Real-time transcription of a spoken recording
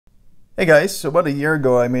Hey guys, so about a year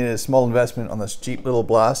ago I made a small investment on this cheap little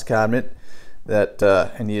blast cabinet that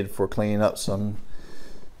I needed for cleaning up some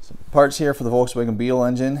parts here for the Volkswagen Beetle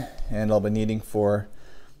engine, and I'll be needing for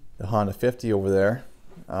the Honda 50 over there.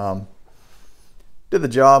 Did the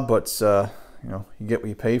job, but you know, you get what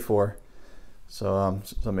you pay for. So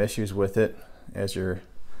some issues with it as you're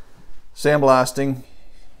sandblasting.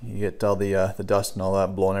 You get all the dust and all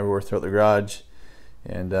that blowing everywhere throughout the garage,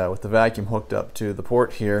 and with the vacuum hooked up to the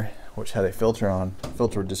port here, which had a filter on, the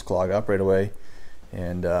filter would just clog up right away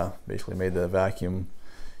and basically made the vacuum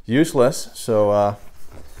useless. So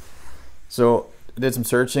so I did some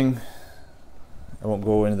searching. I won't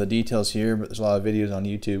go into the details here, but there's a lot of videos on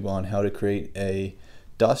YouTube on how to create a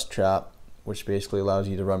dust trap, which basically allows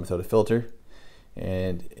you to run without a filter,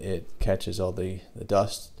 and it catches all the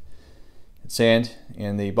dust and sand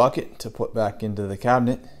in the bucket to put back into the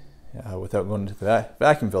cabinet without going into the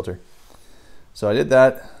vacuum filter. So I did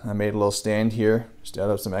that. I made a little stand here just out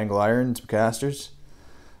of some angle iron and some casters.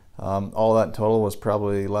 All that in total was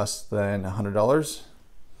probably less than $100.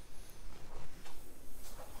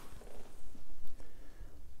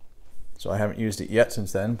 So I haven't used it yet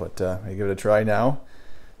since then, but I give it a try now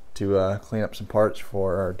to clean up some parts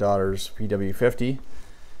for our daughter's PW50.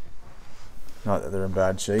 Not that they're in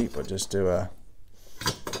bad shape, but just to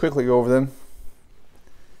quickly go over them,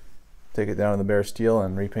 take it down to the bare steel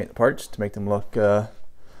and repaint the parts to make them look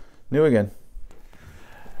new again.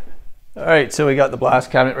 Alright, so we got the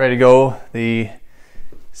blast cabinet ready to go. The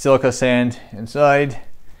silica sand inside.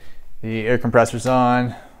 The air compressor's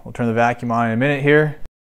on. We'll turn the vacuum on in a minute here.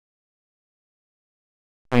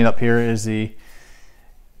 Clean up here is the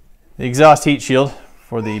exhaust heat shield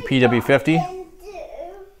for the PW50.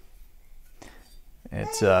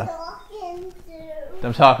 It's I'm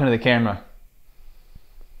talking to the camera.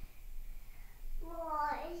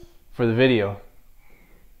 For the video.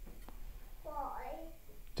 Why?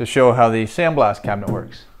 To show how the sandblast cabinet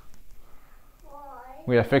works. Why?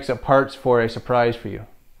 We gotta fix up parts for a surprise for you.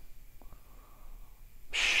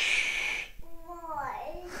 Shh.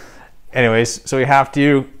 Why? Anyways, so we have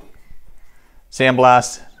to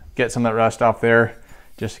sandblast, get some of that rust off there,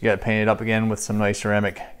 just to get it painted up again with some nice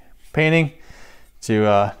ceramic painting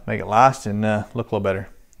to make it last and look a little better.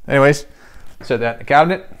 Anyways, set that in the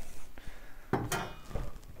cabinet.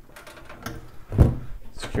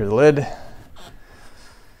 Secure the lid.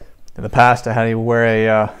 In the past I had to wear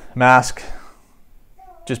a mask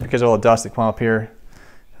just because of all the dust that come up here.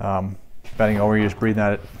 Bending over, you're just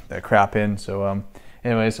breathing that crap in. So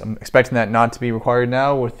anyways, I'm expecting that not to be required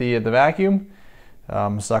now with the vacuum.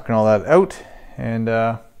 Sucking all that out, and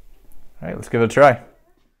all right, let's give it a try.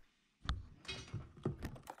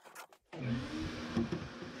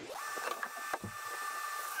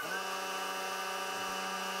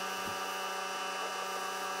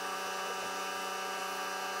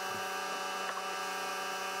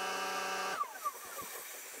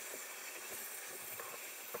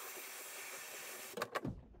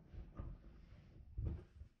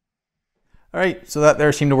 Alright, so that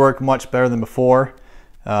there seemed to work much better than before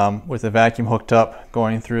with the vacuum hooked up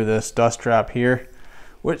going through this dust trap here,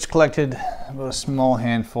 which collected about a small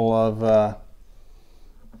handful of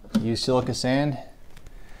used silica sand.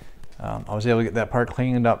 I was able to get that part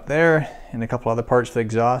cleaned up there and a couple other parts for the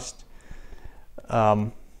exhaust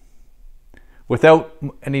without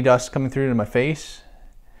any dust coming through to my face,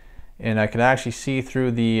 and I could actually see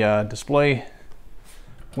through the display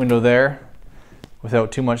window there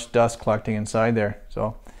without too much dust collecting inside there.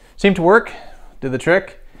 So seemed to work, did the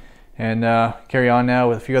trick, and carry on now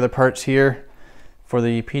with a few other parts here for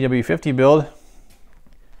the PW50 build.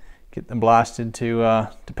 Get them blasted to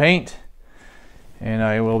paint, and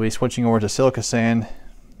I will be switching over to silica sand,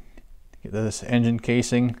 get this engine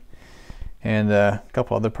casing and a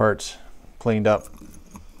couple other parts cleaned up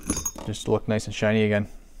just to look nice and shiny again.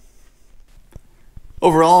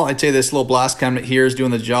 Overall, I'd say this little blast cabinet here is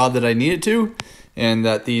doing the job that I need it to, and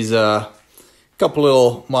that these couple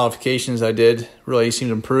little modifications I did really seem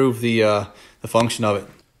to improve the function of it.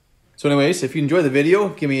 So anyways, if you enjoyed the video,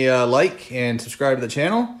 give me a like and subscribe to the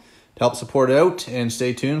channel to help support it out, and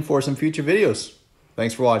stay tuned for some future videos.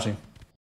 Thanks for watching.